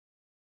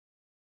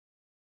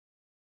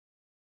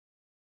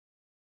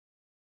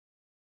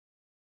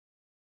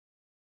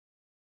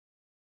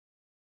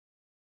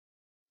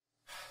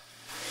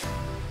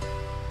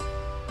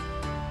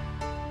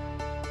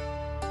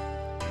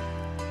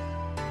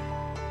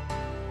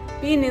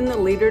Being in the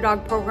Leader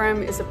Dog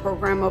program is a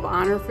program of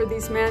honor for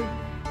these men.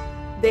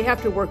 They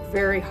have to work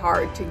very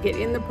hard to get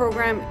in the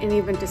program and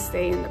even to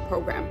stay in the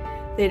program.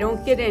 They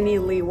don't get any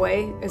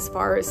leeway as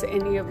far as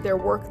any of their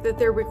work that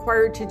they're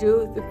required to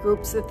do, the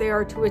groups that they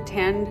are to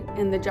attend,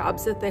 and the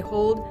jobs that they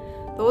hold.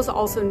 Those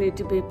also need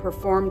to be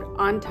performed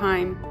on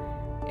time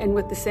and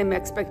with the same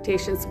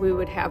expectations we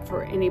would have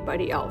for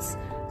anybody else.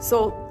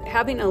 So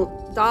having a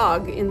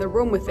dog in the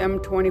room with them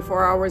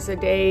 24 hours a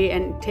day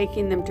and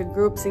taking them to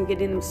groups and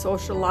getting them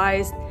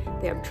socialized,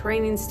 they have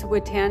trainings to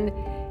attend.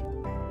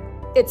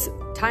 It's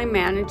time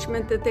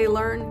management that they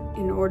learn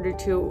in order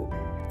to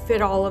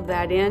fit all of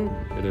that in.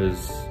 It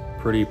is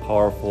pretty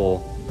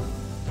powerful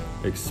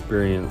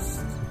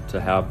experience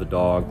to have the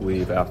dog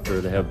leave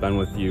after they have been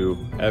with you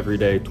every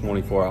day,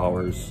 24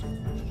 hours,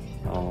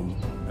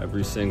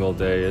 every single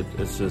day.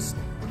 It's just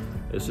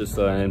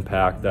an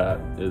impact that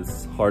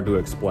is hard to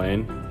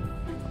explain.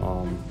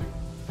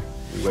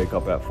 We wake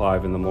up at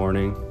 5 in the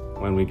morning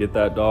when we get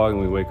that dog,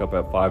 and we wake up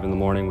at 5 in the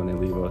morning when they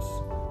leave us.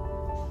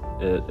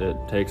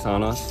 It takes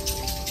on us,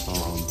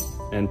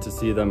 and to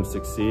see them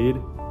succeed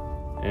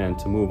and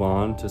to move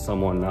on to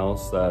someone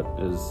else that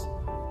is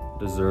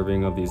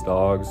deserving of these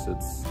dogs,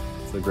 it's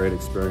a great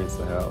experience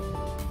to have.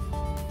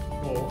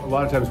 Well, a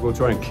lot of times we'll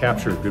try and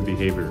capture good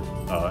behavior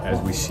as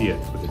we see it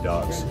with the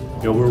dogs.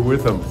 You know, we're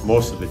with them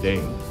most of the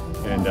day,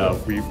 and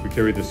we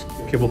carry this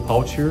kibble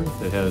pouch here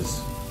that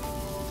has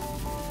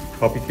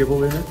puppy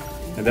kibble in it,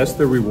 and that's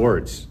their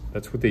rewards.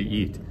 That's what they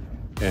eat.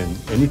 And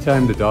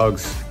anytime the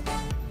dogs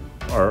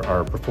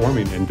are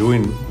performing and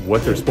doing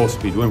what they're supposed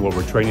to be doing, what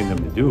we're training them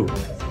to do,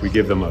 we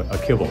give them a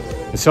kibble.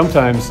 And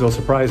sometimes they'll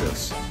surprise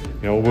us.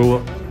 You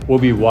know, we'll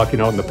be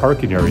walking out in the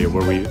parking area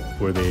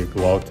where they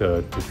go out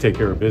to take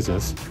care of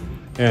business,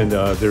 and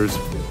there's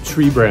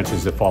tree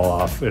branches that fall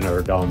off and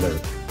are down there,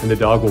 and the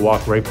dog will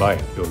walk right by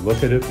it. He'll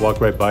look at it, walk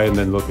right by, and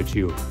then look at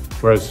you.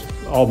 Whereas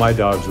all my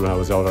dogs, when I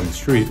was out on the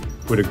street,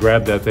 would have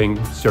grabbed that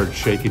thing, started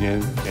shaking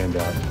it, and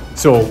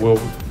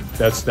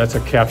that's a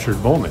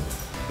captured moment,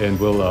 and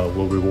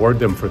we'll reward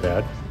them for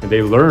that, and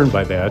they learn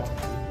by that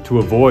to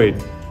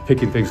avoid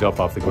picking things up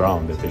off the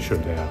ground that they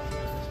shouldn't have.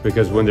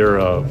 Because when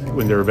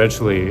they're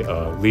eventually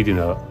leading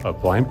a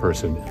blind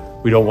person,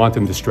 we don't want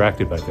them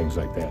distracted by things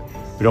like that.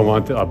 We don't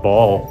want a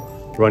ball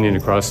running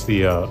across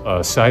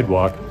the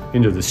sidewalk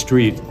into the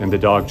street and the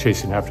dog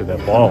chasing after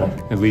that ball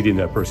and leading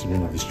that person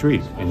into the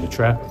street, into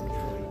traffic.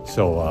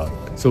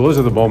 So those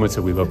are the moments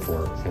that we look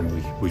for, and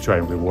we try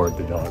and reward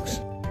the dogs.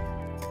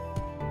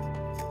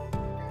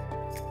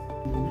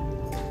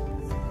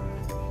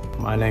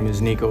 My name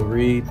is Nico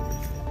Reed.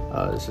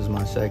 This is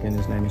my second.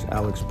 His name is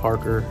Alex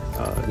Parker.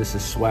 This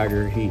is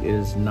Swagger. He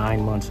is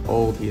 9 months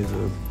old. He is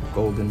a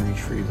golden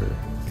retriever.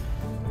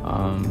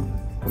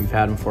 We've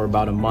had him for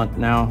about a month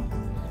now.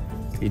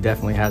 He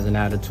definitely has an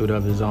attitude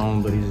of his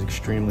own, but he's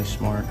extremely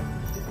smart.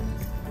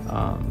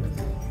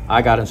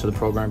 I got into the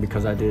program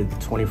because I did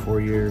 24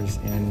 years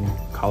in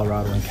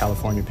Colorado and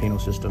California penal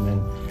system,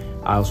 and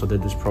I also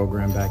did this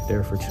program back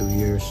there for 2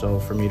 years. So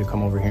for me to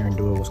come over here and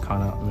do it was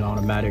kind of an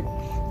automatic.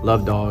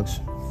 Love dogs.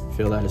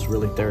 Feel that it's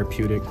really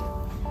therapeutic,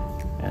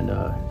 and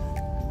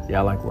yeah,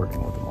 I like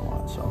working with them a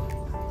lot. So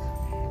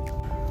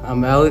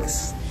I'm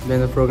Alex.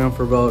 Been in the program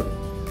for about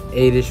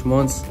 8-ish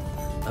months.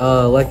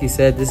 Like you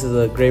said, this is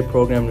a great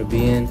program to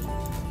be in.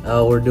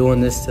 We're doing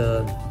this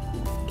to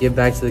give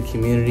back to the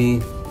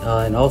community,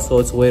 and also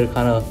it's a way to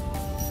kind of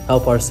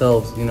help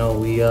ourselves. You know,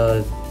 we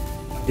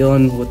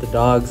dealing with the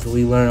dogs,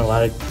 we learn a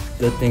lot of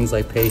good things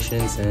like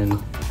patience, and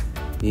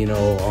you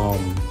know,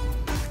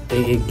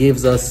 it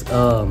gives us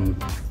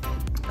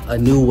a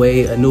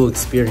new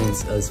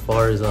experience as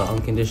far as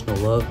unconditional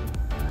love,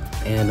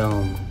 and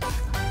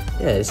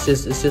yeah, it's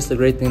just a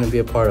great thing to be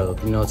a part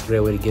of. You know, it's a great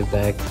way to give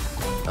back.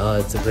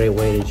 It's a great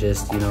way to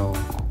just, you know,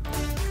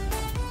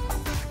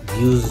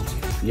 use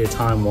your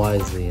time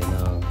wisely,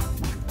 and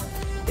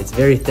it's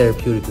very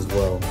therapeutic as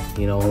well.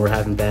 You know, when we're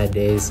having bad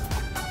days,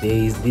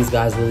 these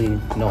guys really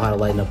know how to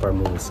lighten up our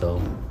mood. So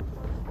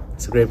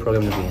it's a great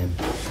program to be in.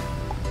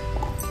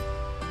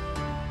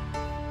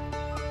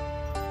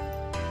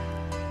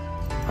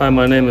 Hi,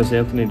 my name is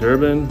Anthony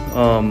Durbin.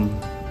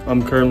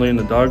 I'm currently in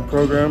the dog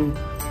program.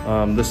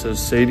 This is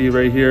Sadie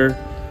right here.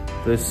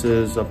 This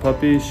is a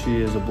puppy.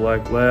 She is a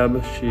black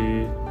lab.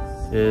 She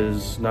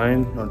is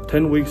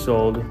 10 weeks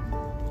old.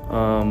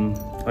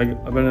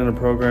 I've been in a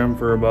program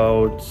for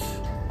about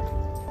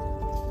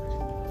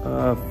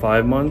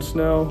 5 months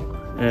now,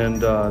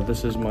 and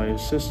this is my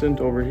assistant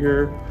over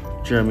here,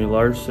 Jeremy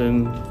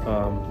Larson.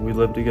 We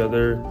live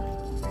together.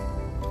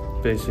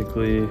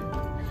 Basically,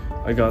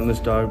 I got in this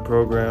dog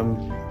program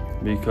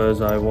because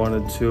I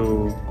wanted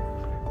to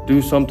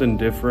do something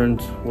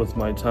different with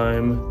my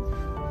time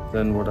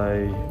than what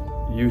I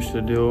used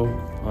to do.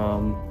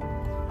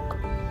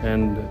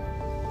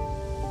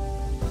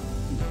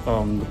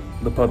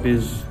 The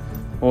puppies,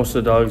 most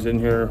of the dogs in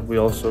here, we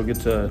also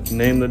get to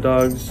name the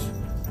dogs,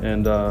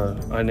 and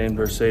I named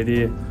her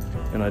Sadie,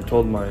 and I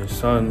told my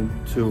son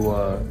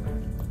to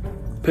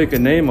pick a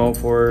name out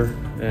for her,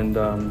 and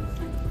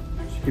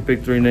he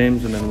picked 3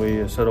 names, and then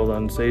we settled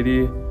on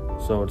Sadie.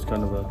 So it's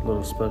kind of a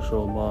little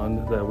special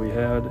bond that we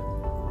had.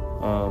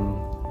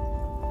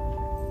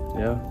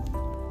 Yeah.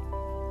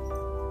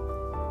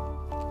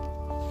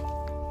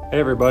 Hey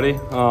everybody,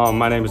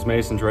 my name is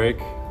Mason Drake.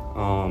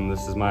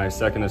 This is my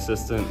second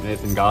assistant,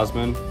 Nathan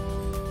Gosman.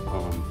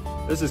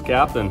 This is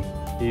Captain.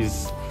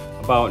 He's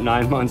about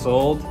 9 months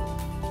old.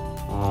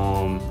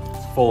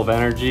 Full of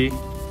energy,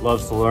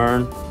 loves to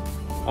learn.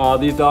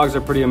 These dogs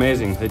are pretty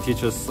amazing. They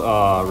teach us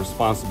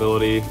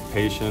responsibility,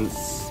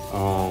 patience,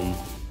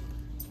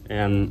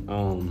 and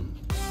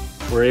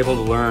we're able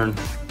to learn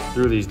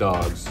through these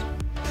dogs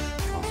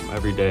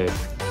every day.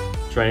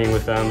 Training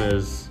with them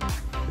is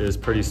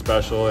pretty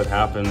special. It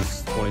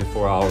happens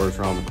 24 hours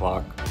around the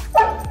clock.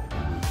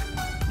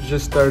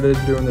 Just started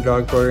doing the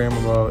dog program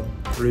about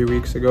 3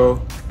 weeks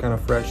ago, kind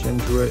of fresh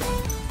into it.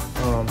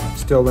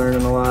 Still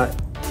learning a lot.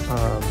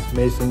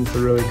 Mason's a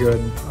really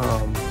good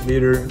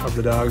leader of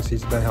the dogs.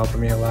 He's been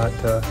helping me a lot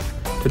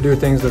to do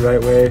things the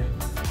right way.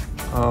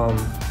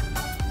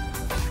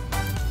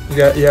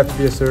 You have to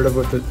be assertive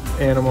with the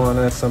animal, and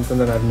that's something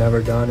that I've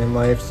never done in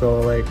life. So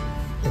like,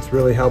 it's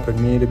really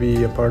helping me to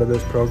be a part of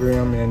this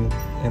program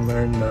and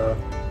learn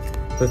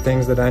the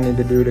things that I need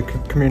to do to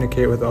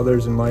communicate with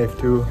others in life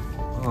too.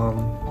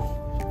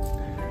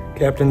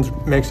 Captain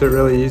makes it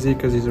really easy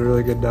because he's a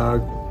really good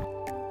dog.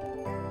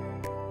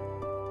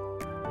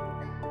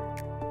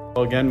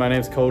 Well, again, my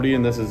name's Cody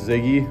and this is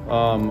Ziggy.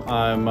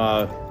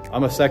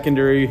 I'm a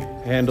secondary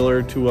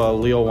handler to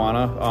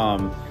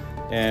Leowana,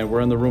 and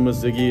we're in the room with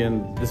Ziggy.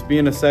 And this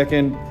being a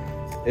second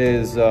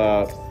is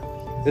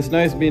it's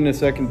nice being a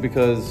second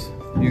because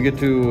you get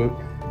to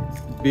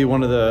be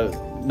one of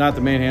not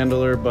the main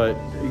handler, but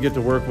you get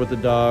to work with the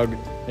dog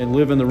and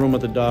live in the room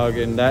with the dog,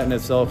 and that in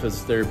itself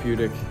is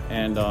therapeutic.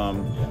 And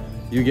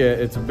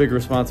it's a big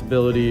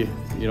responsibility.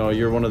 You know,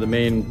 you're one of the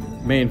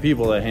main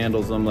people that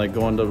handles them, like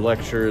going to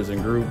lectures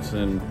and groups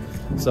and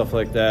stuff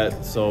like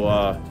that.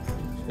 So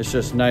it's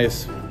just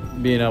nice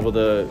being able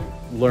to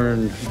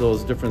learn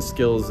those different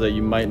skills that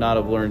you might not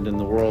have learned in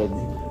the world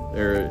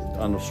or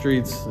on the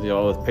streets, you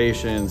know, with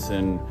patience,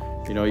 and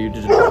you know, you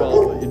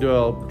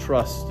develop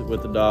trust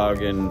with the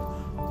dog, and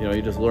you know,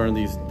 you just learn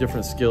these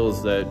different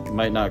skills that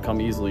might not come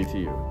easily to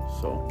you.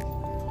 So.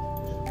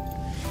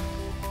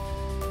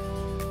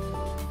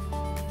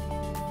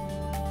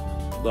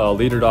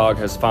 Leader Dog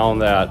has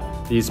found that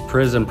these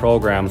prison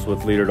programs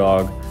with Leader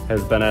Dog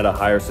has been at a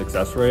higher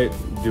success rate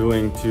due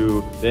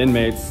to the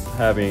inmates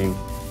having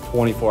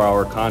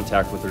 24-hour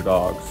contact with their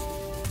dogs.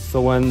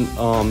 So when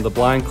the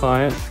blind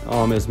client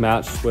is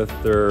matched with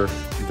their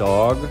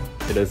dog,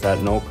 it is at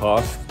no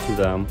cost to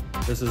them.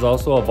 This is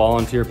also a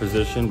volunteer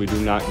position. We do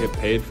not get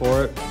paid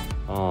for it.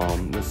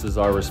 This is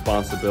our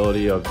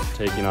responsibility of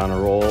taking on a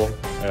role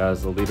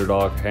as a Leader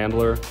Dog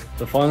handler.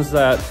 The funds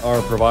that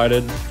are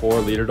provided for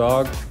Leader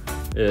Dog,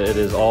 it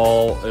is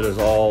all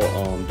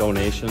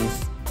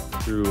donations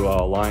through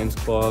Lions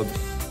Clubs,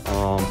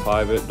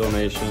 private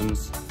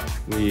donations.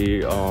 We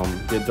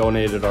get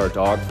donated our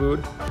dog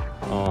food.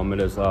 It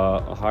is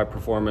a high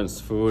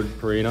performance food,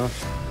 Purina,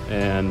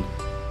 and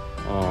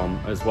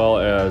as well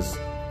as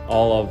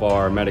all of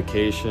our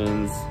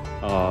medications,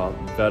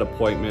 vet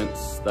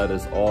appointments, that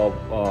is all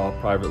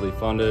privately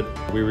funded.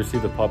 We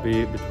receive the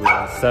puppy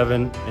between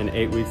 7 and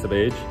 8 weeks of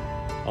age.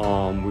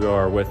 We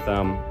are with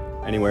them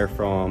anywhere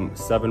from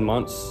 7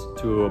 months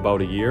to about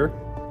a year.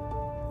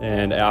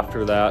 And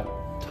after that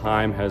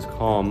time has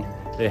come,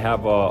 they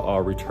have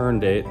a return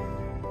date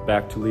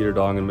back to Leader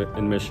Dog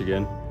in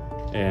Michigan.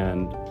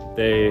 And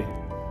they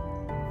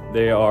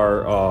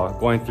are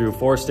going through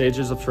 4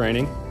 stages of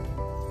training.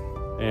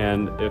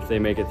 And if they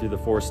make it through the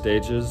 4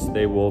 stages,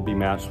 they will be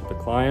matched with the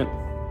client.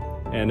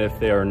 And if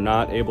they are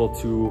not able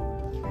to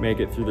make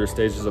it through their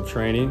stages of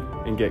training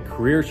and get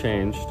career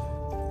changed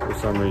for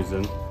some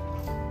reason,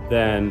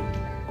 then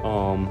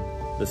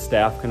the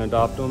staff can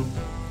adopt them,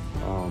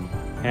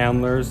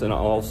 handlers, and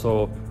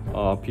also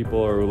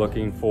people are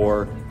looking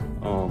for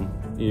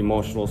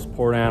emotional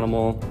support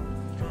animal,